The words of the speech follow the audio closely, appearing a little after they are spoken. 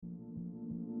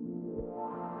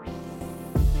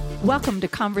Welcome to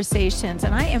Conversations,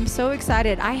 and I am so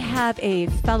excited. I have a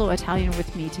fellow Italian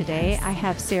with me today. I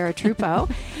have Sarah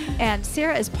Truppo, and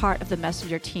Sarah is part of the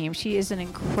Messenger team. She is an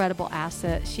incredible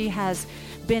asset. She has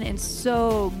been in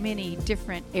so many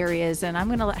different areas, and I'm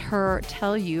going to let her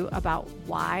tell you about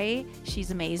why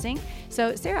she's amazing.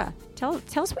 So, Sarah, tell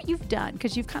us what you've done,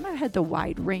 because you've kind of had the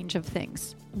wide range of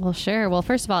things. Well, sure. Well,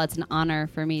 first of all, it's an honor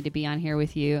for me to be on here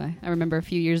with you. I remember a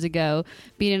few years ago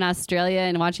being in Australia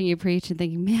and watching you preach and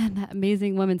thinking, man, that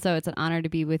amazing woman. So it's an honor to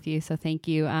be with you. So thank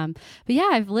you. But yeah,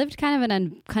 I've lived kind of an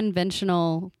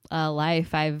unconventional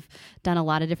life. I've done a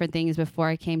lot of different things before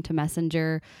I came to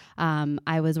Messenger.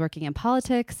 I was working in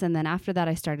politics, and then after that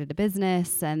I started a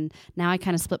business, and now I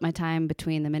kind of split my time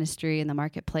between the ministry and the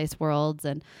marketplace worlds.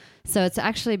 And so it's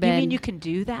actually been... You mean you can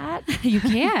do that? You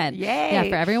can. Yay. Yeah,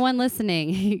 for everyone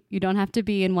listening, you don't have to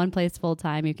be in one place full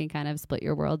time. You can kind of split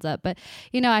your worlds up. But,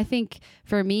 I think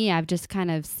for me, I've just kind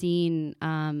of seen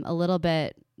a little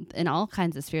bit in all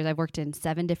kinds of spheres. I've worked in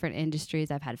 7 different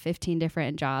industries. I've had 15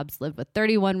 different jobs, lived with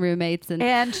 31 roommates.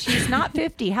 And she's not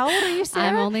 50. How old are you, Sarah?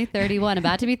 I'm only 31,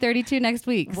 about to be 32 next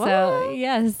week. Whoa. So,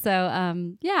 yes.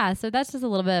 So that's just a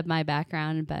little bit of my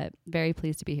background, but very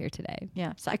pleased to be here today.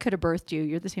 Yeah. So I could have birthed you.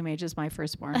 You're the same age as my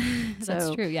firstborn.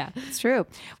 That's true. Yeah. It's true.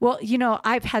 Well,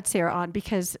 I've had Sarah on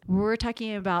because we're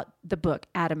talking about the book,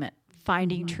 Adamant.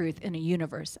 Finding truth in a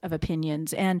universe of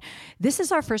opinions. And this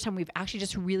is our first time we've actually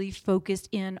just really focused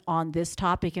in on this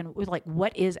topic and with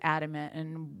what is adamant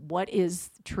and what is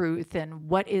truth and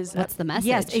what's the message?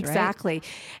 Yes, exactly. Right?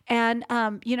 And,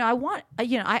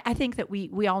 I think that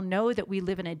we all know that we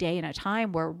live in a day and a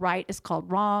time where right is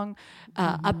called wrong,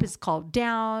 up is called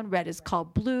down, red is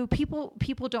called blue.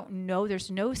 People don't know. There's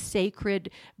no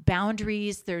sacred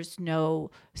boundaries. There's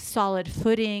no solid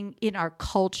footing in our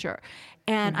culture.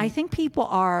 And I think people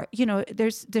are,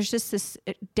 there's just this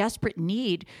desperate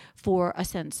need for a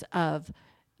sense of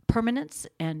permanence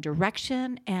and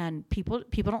direction. And people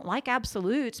don't like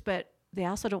absolutes, but they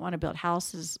also don't want to build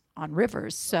houses on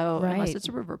rivers. So unless it's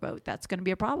a riverboat, that's going to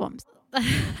be a problem.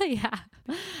 Yeah.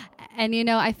 And,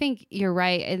 I think you're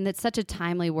right. And it's such a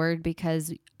timely word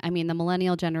because, the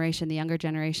millennial generation, the younger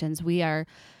generations, we are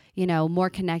more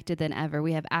connected than ever.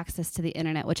 We have access to the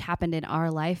internet, which happened in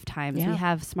our lifetimes. Yeah. We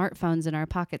have smartphones in our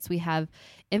pockets. We have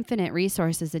infinite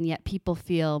resources, and yet people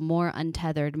feel more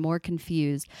untethered, more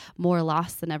confused, more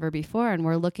lost than ever before. And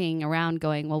we're looking around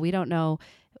going, well, we don't know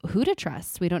who to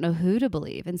trust. We don't know who to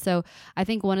believe. And so I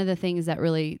think one of the things that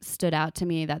really stood out to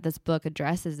me that this book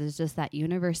addresses is just that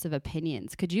universe of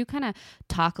opinions. Could you kind of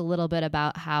talk a little bit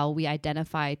about how we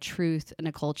identify truth in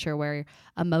a culture where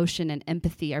emotion and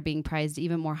empathy are being prized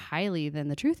even more highly than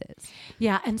the truth is?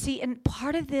 Yeah. And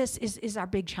part of this is our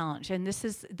big challenge. And this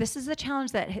is the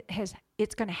challenge that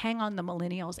it's going to hang on the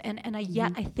millennials.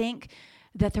 Yet I think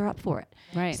that they're up for it.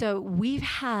 Right. So we've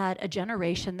had a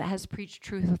generation that has preached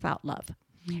truth without love.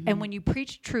 Mm-hmm. And when you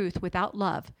preach truth without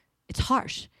love, it's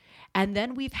harsh. And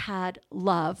then we've had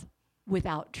love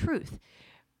without truth,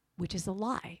 which is a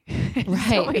lie. Right.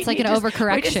 So it's like an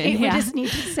overcorrection. We just need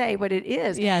to say what it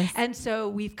is. Yes. And so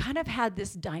we've kind of had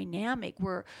this dynamic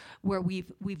where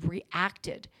we've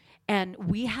reacted. And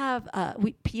we have,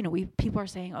 people are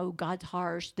saying, oh, God's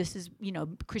harsh. This is,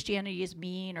 Christianity is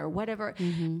mean or whatever.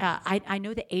 Mm-hmm. I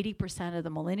know that 80% of the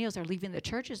millennials are leaving the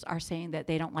churches are saying that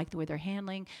they don't like the way they're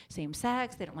handling same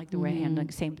sex. They don't like the way they're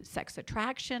handling same sex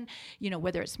attraction,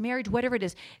 whether it's marriage, whatever it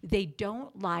is. They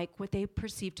don't like what they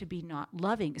perceive to be not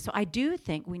loving. So I do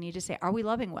think we need to say, are we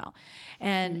loving well?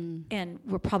 And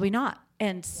we're probably not.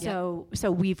 And so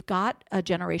we've got a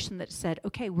generation that said,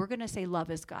 okay, we're going to say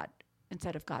love is God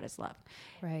instead of God is love.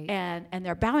 Right. And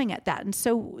they're bowing at that. And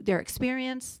so their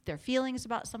experience, their feelings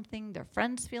about something, their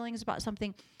friends' feelings about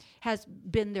something has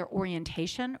been their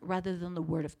orientation rather than the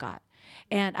Word of God.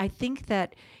 And I think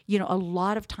that, a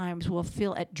lot of times we'll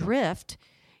feel adrift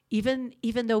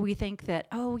even though we think that,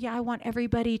 oh yeah, I want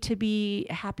everybody to be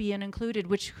happy and included,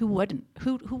 which who wouldn't?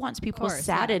 Who wants people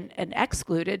sad and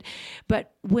excluded?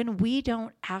 But when we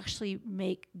don't actually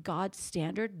make God's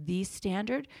standard the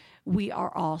standard, we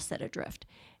are all set adrift.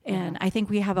 And I think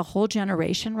we have a whole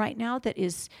generation right now that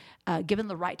is given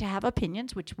the right to have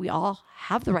opinions, which we all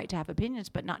have the right to have opinions,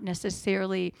 but not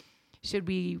necessarily should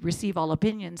we receive all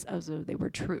opinions as though they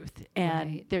were truth.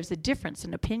 And there's a difference.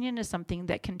 An opinion is something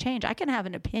that can change. I can have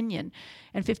an opinion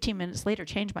and 15 minutes later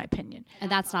change my opinion. And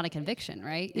that's not a conviction,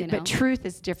 right? But truth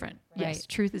is different. Right. Yes,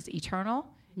 truth is eternal.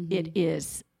 Mm-hmm. It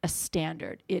is a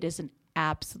standard. It is an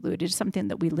absolute. It's something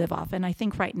that we live off. And I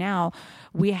think right now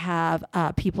we have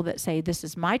people that say, this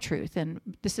is my truth, and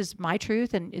this is my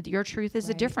truth, and your truth is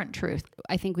a different truth.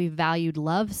 I think we valued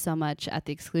love so much at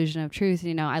the exclusion of truth.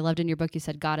 You know, I loved in your book, you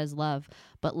said God is love,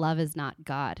 but love is not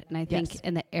God. And I think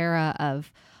in the era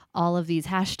of all of these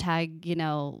hashtag, you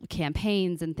know,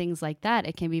 campaigns and things like that,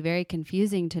 it can be very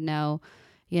confusing to know,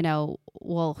 you know,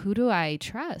 well, who do I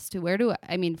trust?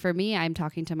 I mean, for me, I'm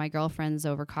talking to my girlfriends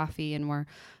over coffee and we're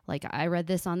like, I read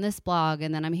this on this blog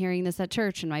and then I'm hearing this at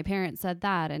church and my parents said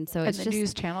that. And so it's the just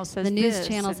news channel says the news this,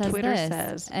 channel and says Twitter this.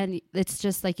 says. And it's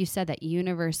just like you said, that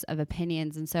universe of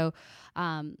opinions. And so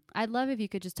I'd love if you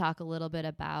could just talk a little bit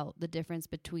about the difference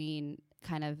between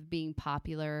kind of being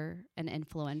popular and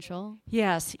influential.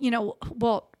 Yes. You know,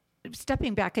 well,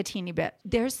 stepping back a teeny bit,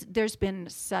 there's been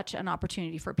such an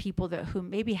opportunity for people who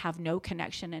maybe have no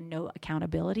connection and no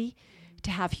accountability to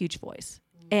have huge voice.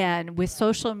 And with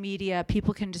social media,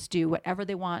 people can just do whatever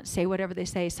they want, say whatever they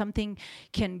say. Something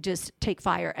can just take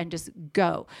fire and just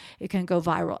go. It can go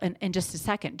viral in just a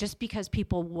second, just because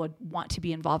people would want to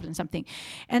be involved in something.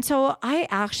 And so I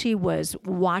actually was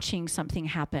watching something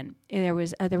happen. There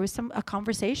was a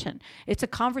conversation. It's a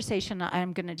conversation.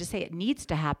 I'm going to just say it needs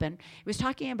to happen. It was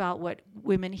talking about what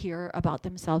women hear about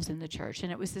themselves in the church.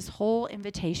 And it was this whole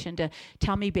invitation to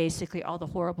tell me basically all the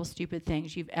horrible, stupid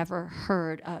things you've ever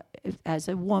heard as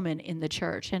a woman in the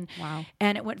church. And Wow.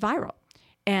 And it went viral.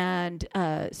 And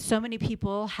so many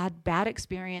people had bad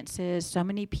experiences. So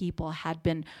many people had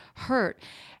been hurt.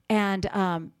 And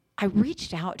I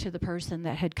reached out to the person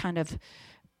that had kind of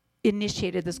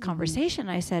initiated this conversation.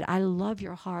 I said, I love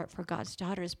your heart for God's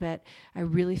daughters, but I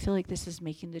really feel like this is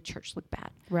making the church look bad.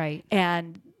 Right.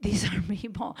 And these are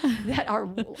people that are,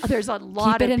 there's a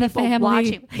lot Keep it of in the people family.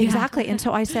 watching. Yeah. Exactly. And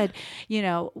so I said, you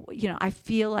know, I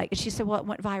feel like, and she said, well, it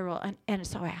went viral. And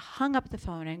so I hung up the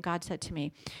phone and God said to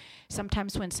me,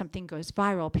 sometimes when something goes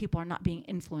viral, people are not being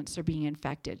influenced, they're being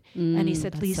infected. And he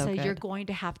said, that's Lisa, so you're good. going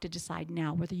to have to decide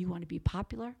now whether you want to be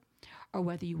popular or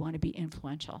whether you want to be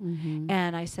influential. Mm-hmm.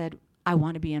 And I said, I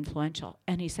want to be influential.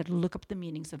 And he said, look up the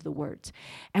meanings of the words.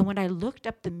 And when I looked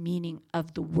up the meaning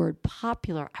of the word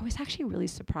popular, I was actually really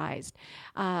surprised.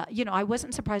 I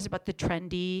wasn't surprised about the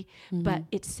trendy, but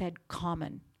it said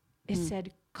common. It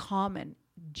said common,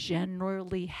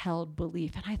 generally held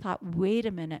belief. And I thought, wait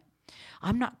a minute.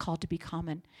 I'm not called to be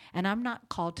common, and I'm not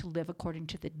called to live according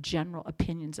to the general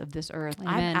opinions of this earth.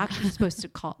 Amen. I'm actually supposed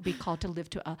to be called to live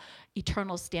to an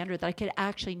eternal standard that I could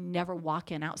actually never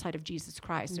walk in outside of Jesus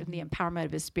Christ and the empowerment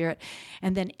of his Spirit.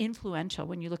 And then influential,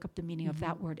 when you look up the meaning of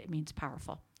that word, it means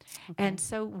powerful. Okay. And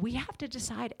so we have to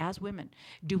decide as women,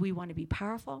 do we want to be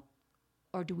powerful?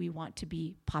 Or do we want to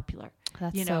be popular?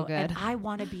 That's so good. And I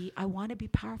want to be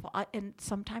powerful. And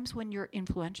sometimes when you're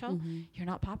influential, you're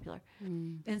not popular.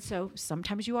 And so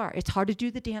sometimes you are. It's hard to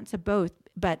do the dance of both.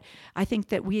 But I think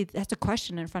that that's a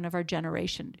question in front of our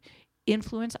generation.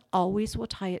 Influence always will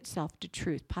tie itself to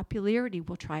truth. Popularity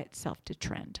will tie itself to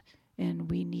trend.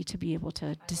 And we need to be able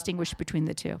to distinguish between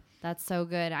the two. That's so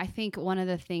good. I think one of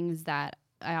the things that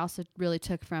I also really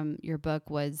took from your book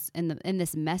was in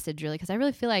this message, really, because I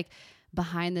really feel like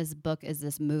behind this book is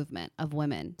this movement of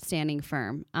women standing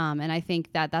firm. And I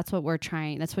think that's what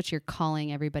that's what you're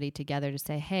calling everybody together to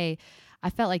say, hey, I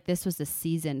felt like this was the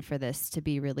season for this to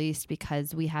be released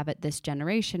because we have this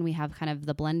generation, we have kind of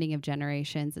the blending of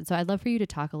generations. And so I'd love for you to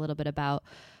talk a little bit about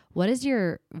what is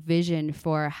your vision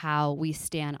for how we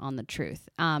stand on the truth?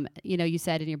 You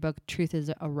said in your book, truth is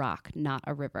a rock, not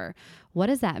a river. What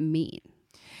does that mean?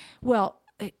 Well,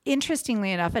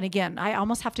 interestingly enough, and again, I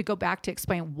almost have to go back to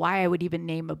explain why I would even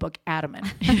name a book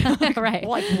Adamant. Right.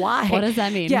 Like, why? What does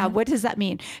that mean? Yeah, what does that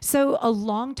mean? So a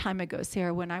long time ago,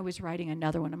 Sarah, when I was writing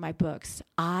another one of my books,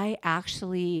 I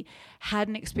actually had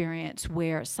an experience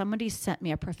where somebody sent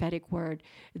me a prophetic word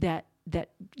that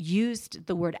used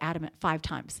the word adamant 5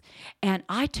 times. And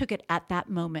I took it at that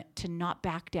moment to not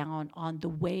back down on the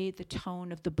way the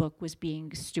tone of the book was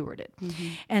being stewarded.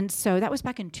 And so that was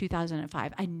back in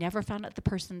 2005. I never found out the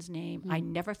person's name. I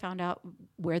never found out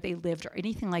where they lived or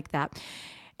anything like that.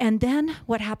 And then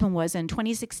what happened was in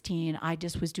 2016, I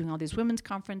just was doing all these women's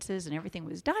conferences and everything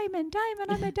was diamond,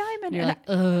 I'm a diamond. You're and like,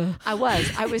 ugh.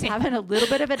 I was having a little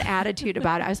bit of an attitude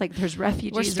about it. I was like, there's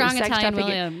refugees. We're strong there's sex Italian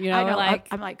trafficking. William. I know. Like,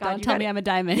 I'm like, God, don't tell me I'm a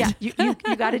diamond. Yeah, you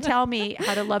got to tell me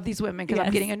how to love these women because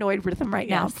I'm getting annoyed with them right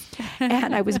now.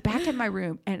 And I was back in my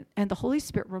room and the Holy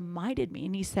Spirit reminded me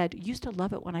and he said, you used to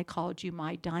love it when I called you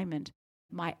my diamond,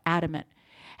 my adamant.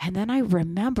 And then I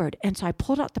remembered. And so I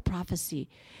pulled out the prophecy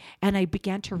and I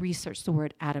began to research the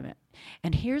word adamant.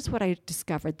 And here's what I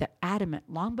discovered, that adamant,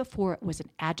 long before it was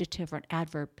an adjective or an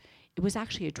adverb, it was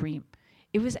actually a dream.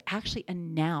 It was actually a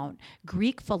noun.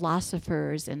 Greek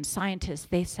philosophers and scientists,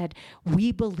 they said,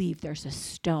 we believe there's a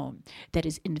stone that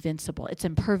is invincible. It's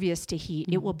impervious to heat.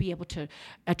 It will be able to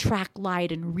attract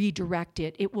light and redirect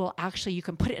it. It will actually, you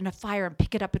can put it in a fire and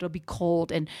pick it up. It'll be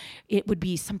cold, and it would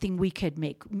be something we could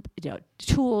make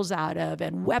tools out of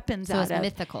and weapons out of. So it was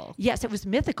mythical. Yes, it was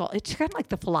mythical. It's kind of like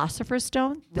the philosopher's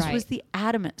stone. This Right. was the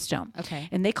adamant stone. Okay.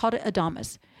 And they called it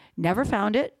Adamas. Never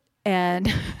found it.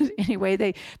 And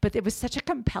anyway, but it was such a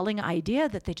compelling idea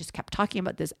that they just kept talking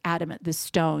about this adamant, this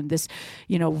stone, this,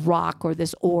 rock or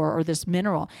this ore or this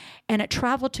mineral. And it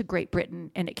traveled to Great Britain,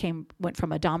 and it went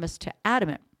from Adamas to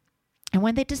adamant. And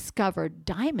when they discovered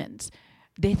diamonds,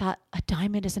 they thought a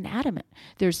diamond is an adamant.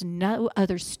 There's no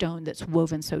other stone that's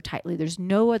woven so tightly. There's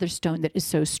no other stone that is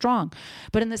so strong.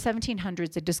 But in the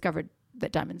 1700s, they discovered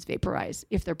that diamonds vaporize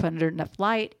if they're put under enough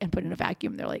light and put in a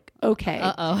vacuum. They're like, okay,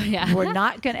 Yeah. we're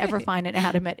not going to ever find an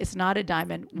adamant. It's not a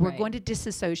diamond. We're Right. going to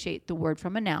disassociate the word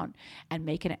from a noun and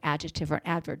make it an adjective or an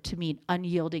adverb to mean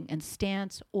unyielding in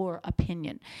stance or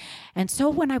opinion. And so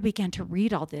when I began to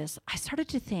read all this, I started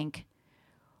to think,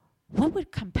 what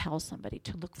would compel somebody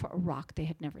to look for a rock they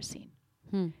had never seen?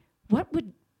 And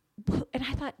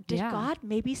I thought, did Yeah. God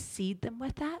maybe seed them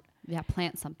with that? Yeah,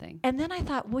 plant something. And then I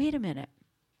thought, wait a minute.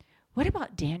 What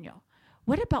about Daniel?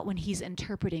 What about when he's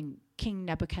interpreting King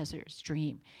Nebuchadnezzar's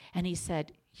dream? And he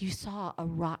said, you saw a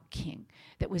rock king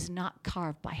that was not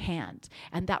carved by hands.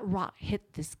 And that rock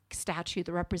hit this statue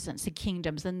that represents the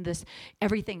kingdoms. And this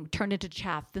everything turned into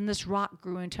chaff. Then this rock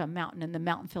grew into a mountain, and the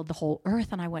mountain filled the whole earth.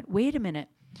 And I went, wait a minute.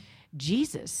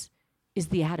 Jesus is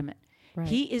the adamant. Right.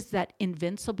 He is that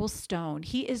invincible stone.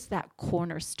 He is that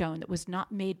cornerstone that was not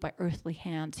made by earthly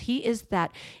hands. He is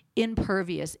that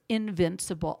impervious,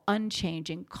 invincible,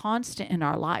 unchanging, constant in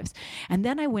our lives. And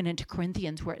then I went into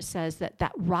Corinthians, where it says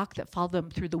that rock that followed them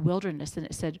through the wilderness, and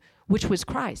it said, which was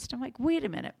Christ. I'm like, wait a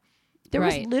minute. There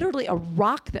Right. was literally a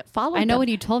rock that followed I know them. when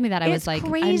you told me that, I was It's like, I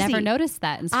crazy. never noticed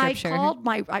that in scripture. I called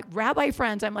my rabbi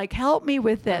friends. I'm like, help me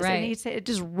with this. Right. And he said it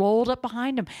just rolled up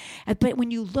behind him. But when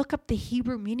you look up the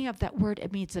Hebrew meaning of that word,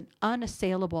 it means an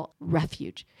unassailable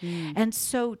refuge. And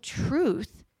so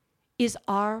truth is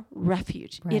our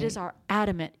refuge. Right. It is our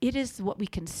adamant. It is what we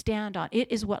can stand on.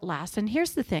 It is what lasts. And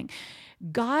here's the thing.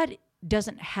 God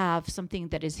doesn't have something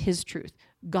that is his truth.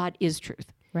 God is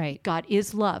truth. Right. God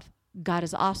is love. God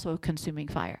is also a consuming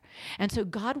fire. And so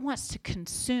God wants to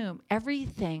consume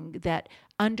everything that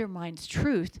undermines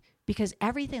truth, because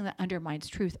everything that undermines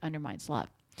truth undermines love.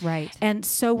 Right. And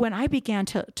so when I began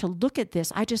to look at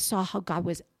this, I just saw how God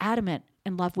was adamant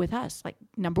in love with us. Like,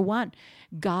 number one,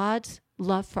 God's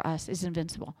love for us is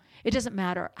invincible. It doesn't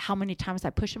matter how many times I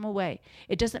push him away.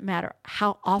 It doesn't matter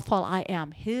how awful I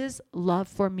am. His love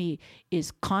for me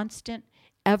is constant,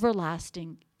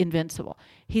 everlasting, invincible.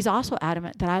 He's also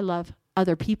adamant that I love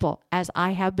other people as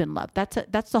I have been loved.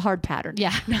 That's the hard pattern.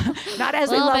 Yeah. Not as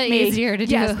A they little love bit me. easier to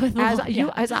do Yes, with as love, you,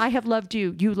 yeah. as I have loved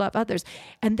you, you love others.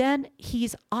 And then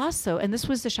he's also, and this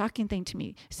was the shocking thing to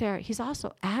me, Sarah, he's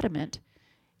also adamant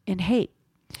in hate.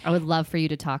 I would love for you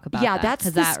to talk about Yeah, that. that's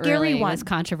 'cause the that scary really one. was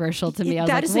controversial to me. I was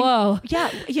That like, is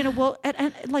whoa. Well,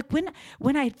 and like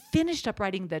when I finished up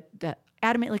writing the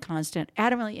adamantly constant,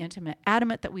 adamantly intimate,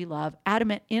 adamant that we love,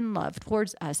 adamant in love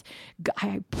towards us,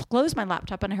 I closed my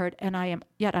laptop and I heard,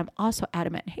 I'm also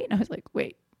adamant in hate. And I was like,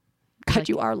 wait, God, Like,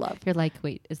 you are love. You're like,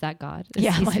 wait, is that God? Is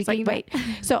Yeah, he I was like, speaking wait. that?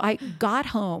 So I got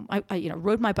home. I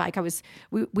rode my bike.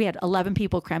 We had 11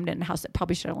 people crammed in a house that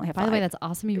probably should only have By 5. the way, that's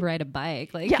awesome. You ride a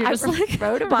bike. Like, Yeah, you're I just like,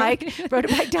 rode a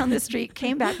bike down the street,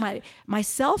 came back. My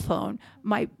cell phone,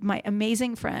 my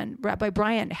amazing friend, Rabbi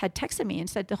Brian, had texted me and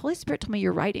said, the Holy Spirit told me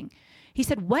you're writing. He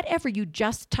said, whatever you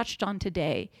just touched on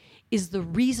today is the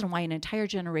reason why an entire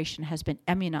generation has been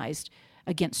immunized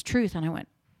against truth. And I went,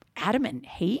 adamant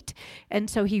hate? And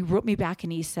so he wrote me back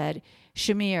and he said,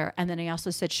 Shamir. And then he also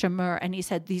said Shamir. And he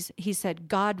said,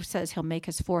 God says he'll make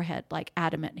his forehead like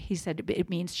adamant. He said, it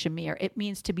means Shamir. It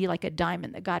means to be like a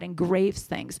diamond, that God engraves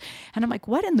things. And I'm like,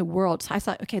 what in the world? So I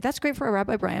thought, okay, that's great for a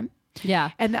Rabbi Brian.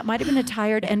 yeah. And that might have been a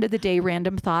tired end of the day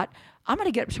random thought. I'm going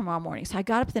to get up tomorrow morning. So I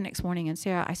got up the next morning, and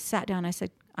Sarah, I sat down. I said,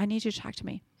 I need you to talk to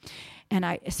me. And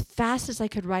as fast as I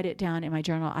could write it down in my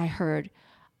journal, I heard,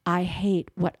 I hate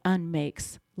what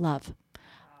unmakes love.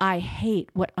 I hate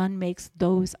what unmakes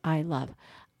those I love.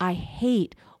 I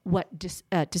hate what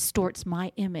distorts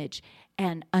my image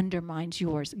and undermines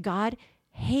yours. God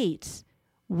hates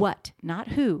what, not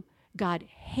who. God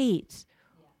hates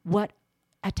what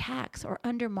attacks or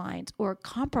undermines or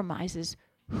compromises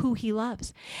who he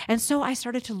loves. And so I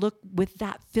started to look with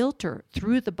that filter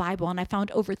through the Bible, and I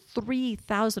found over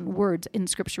 3,000 words in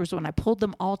scriptures when I pulled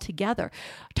them all together,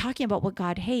 talking about what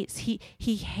God hates. He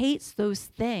hates those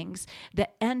things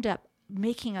that end up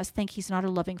making us think he's not a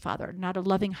loving father, not a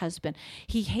loving husband.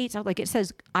 He hates, like it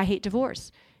says, I hate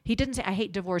divorce. He didn't say, I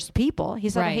hate divorced people. He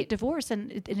said, I hate divorce.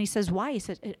 And he says, why? He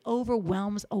said, it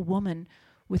overwhelms a woman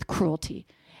with cruelty.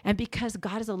 And because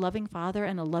God is a loving father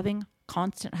and a loving,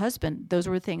 constant husband, those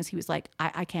were things he was like,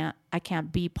 I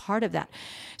can't be part of that.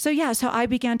 So I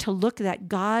began to look that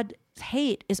God's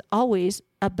hate is always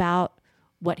about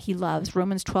what he loves.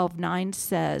 Romans 12:9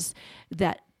 says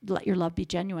that let your love be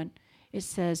genuine. It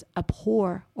says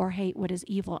abhor or hate what is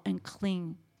evil and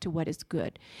cling to what is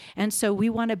good. And so we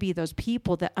want to be those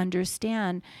people that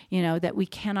understand, that we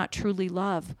cannot truly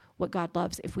love what God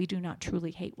loves if we do not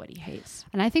truly hate what he hates.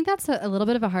 And I think that's a little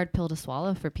bit of a hard pill to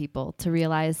swallow for people to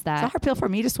realize that. It's a hard pill for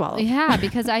me to swallow. Yeah,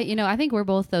 because I think we're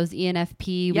both those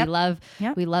ENFP.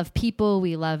 Yep. We love people.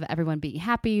 We love everyone being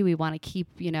happy. We want to keep,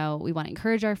 we want to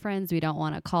encourage our friends. We don't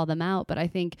want to call them out. But I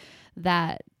think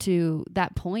that to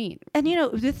that point, and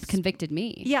this convicted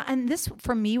me. Yeah. And this,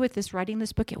 for me, with writing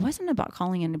this book, it wasn't about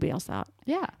calling anybody else out.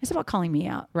 Yeah. It's about calling me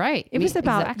out. Right. It was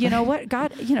about, exactly. What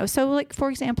God, so like, for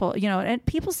example, and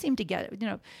people seem to get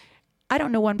it, I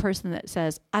don't know one person that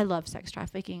says, I love sex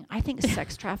trafficking. I think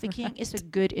sex trafficking is a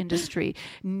good industry.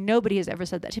 Nobody has ever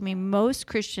said that to me. Most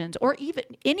Christians, or even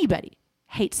anybody,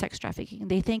 hate sex trafficking.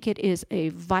 They think it is a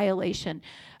violation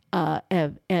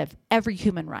of every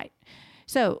human right.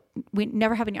 So we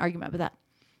never have any argument about that.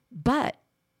 But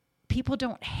people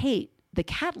don't hate the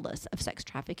catalyst of sex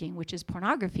trafficking, which is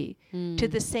pornography, to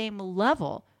the same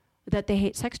level that they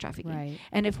hate sex trafficking. Right.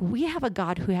 And if we have a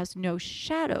God who has no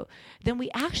shadow, then we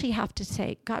actually have to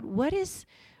say, God, what is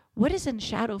in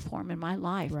shadow form in my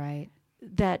life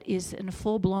that is in a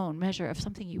full-blown measure of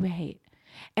something you hate?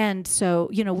 And so,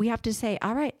 we have to say,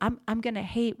 all right, I'm going to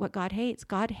hate what God hates.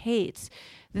 God hates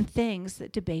the things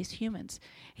that debase humans.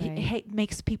 He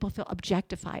makes people feel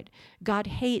objectified. God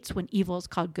hates when evil is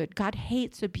called good. God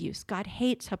hates abuse. God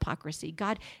hates hypocrisy.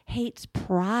 God hates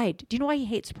pride. Do you know why he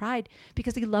hates pride?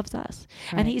 Because he loves us.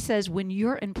 Right. And he says, when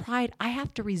you're in pride, I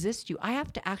have to resist you. I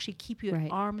have to actually keep you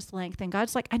at arm's length. And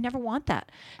God's like, I never want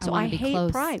that. So I hate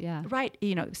close. Pride. Yeah. Right.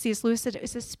 C.S. Lewis said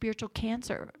it's a spiritual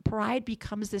cancer. Pride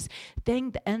becomes this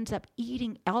thing that ends up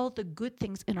eating all the good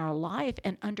things in our life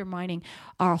and undermining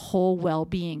our whole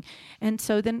well-being. And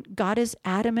so then God is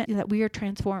adamant that we are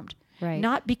transformed. Right.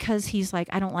 Not because he's like,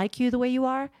 I don't like you the way you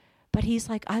are, but he's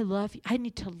like, I love you. I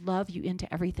need to love you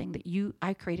into everything that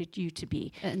I created you to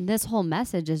be. And this whole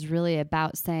message is really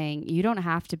about saying you don't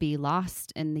have to be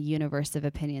lost in the universe of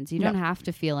opinions. You don't have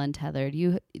to feel untethered.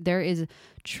 There is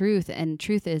truth, and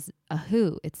truth is a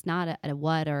who. It's not a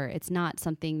what, or it's not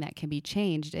something that can be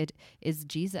changed. It is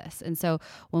Jesus. And so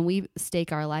when we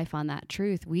stake our life on that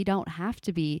truth, we don't have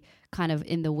to be kind of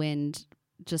in the wind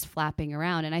just flapping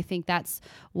around. And I think that's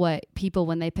what people,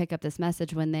 when they pick up this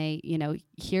message, when they,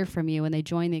 hear from you, when they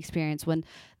join the experience, when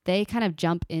they kind of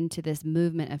jump into this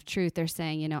movement of truth, they're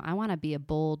saying, I want to be a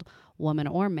bold woman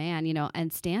or man,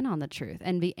 and stand on the truth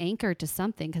and be anchored to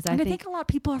something. Because I think a lot of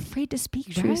people are afraid to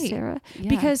speak truth, Sarah,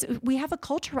 because we have a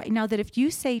culture right now that if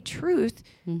you say truth,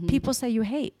 people say you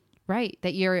hate. Right.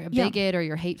 That you're a bigot or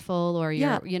you're hateful or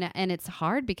you're, and it's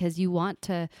hard because you want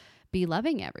to be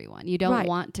loving everyone. You don't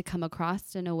want to come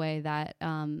across in a way that,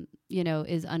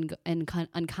 is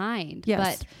unkind.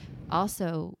 Yes. But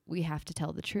also we have to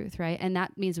tell the truth, right? And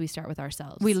that means we start with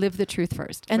ourselves. We live the truth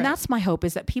first. And that's my hope,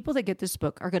 is that people that get this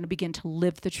book are going to begin to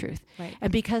live the truth. Right.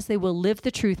 And because they will live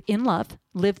the truth in love,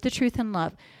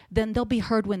 then they'll be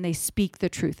heard when they speak the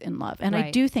truth in love. And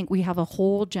I do think we have a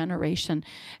whole generation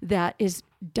that is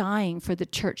dying for the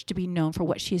church to be known for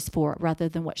what she is for rather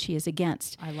than what she is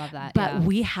against. I love that. But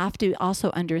we have to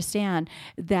also understand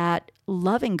that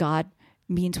loving God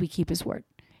means we keep his word.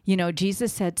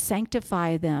 Jesus said,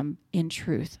 sanctify them in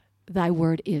truth. Thy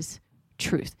word is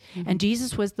truth. Mm-hmm. And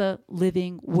Jesus was the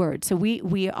living word. So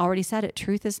we already said it.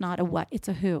 Truth is not a what, it's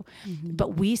a who. Mm-hmm.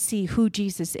 But we see who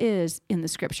Jesus is in the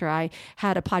scripture. I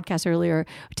had a podcast earlier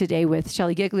today with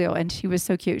Shelly Giglio, and she was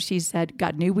so cute. She said,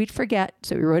 God knew we'd forget,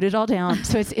 so we wrote it all down.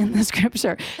 So it's in the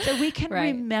scripture. So we can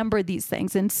remember these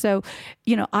things. And so,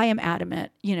 I am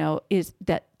adamant, is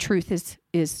that truth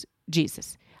is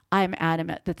Jesus. I am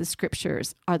adamant that the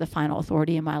scriptures are the final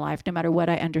authority in my life. No matter what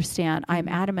I understand, I am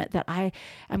adamant that I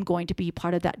am going to be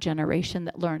part of that generation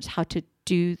that learns how to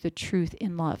do the truth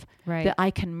in love. Right. That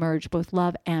I can merge both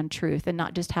love and truth, and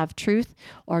not just have truth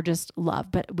or just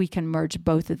love, but we can merge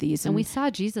both of these. And we saw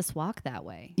Jesus walk that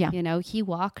way. Yeah. You know, he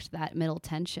walked that middle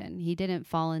tension. He didn't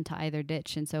fall into either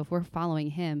ditch. And so if we're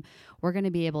following him, we're going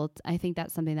to be able to, I think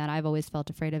that's something that I've always felt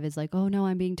afraid of, is like, oh no,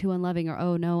 I'm being too unloving, or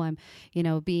oh no, I'm,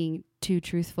 being too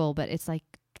truthful. But it's like,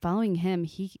 following him,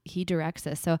 he directs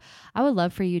us. So I would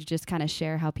love for you to just kind of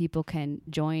share how people can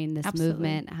join this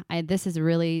movement. This is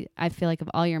really, I feel like of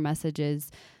all your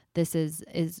messages, this is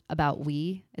about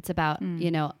it's about,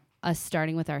 us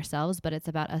starting with ourselves, but it's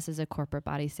about us as a corporate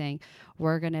body saying,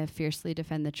 we're going to fiercely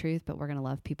defend the truth, but we're going to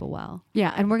love people well.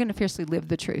 Yeah. And we're going to fiercely live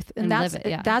the truth. And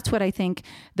that's what I think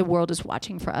the world is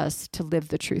watching for us, to live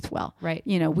the truth well. Right.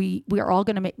 We are all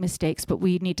going to make mistakes, but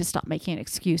we need to stop making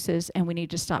excuses, and we need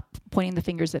to stop pointing the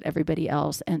fingers at everybody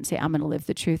else and say, I'm going to live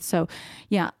the truth. So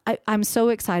yeah, I'm so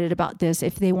excited about this.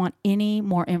 If they want any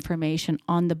more information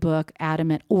on the book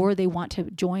Adamant, or they want to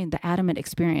join the Adamant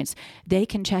experience, they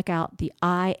can check out the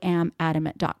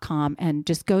IamAdamant.com and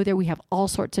just go there. We have all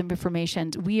sorts of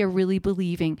information. We are really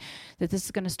believing that this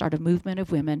is going to start a movement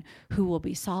of women who will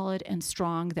be solid and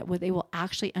strong, that they will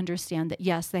actually understand that,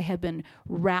 yes, they have been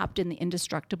wrapped in the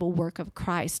indestructible work of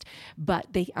Christ, but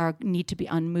they need to be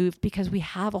unmoved, because we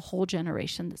have a whole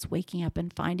generation that's waking up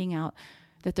and finding out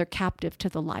that they're captive to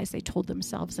the lies they told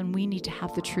themselves, and we need to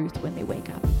have the truth when they wake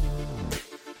up.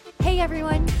 Hey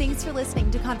everyone, thanks for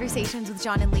listening to Conversations with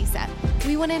John and Lisa.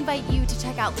 We want to invite you to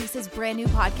check out Lisa's brand new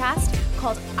podcast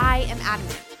called I Am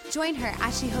Adamant. Join her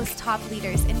as she hosts top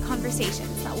leaders in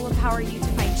conversations that will empower you to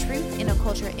find truth in a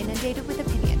culture inundated with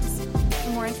opinions.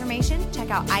 For more information,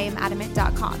 check out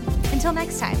IamAdamant.com. Until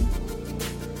next time.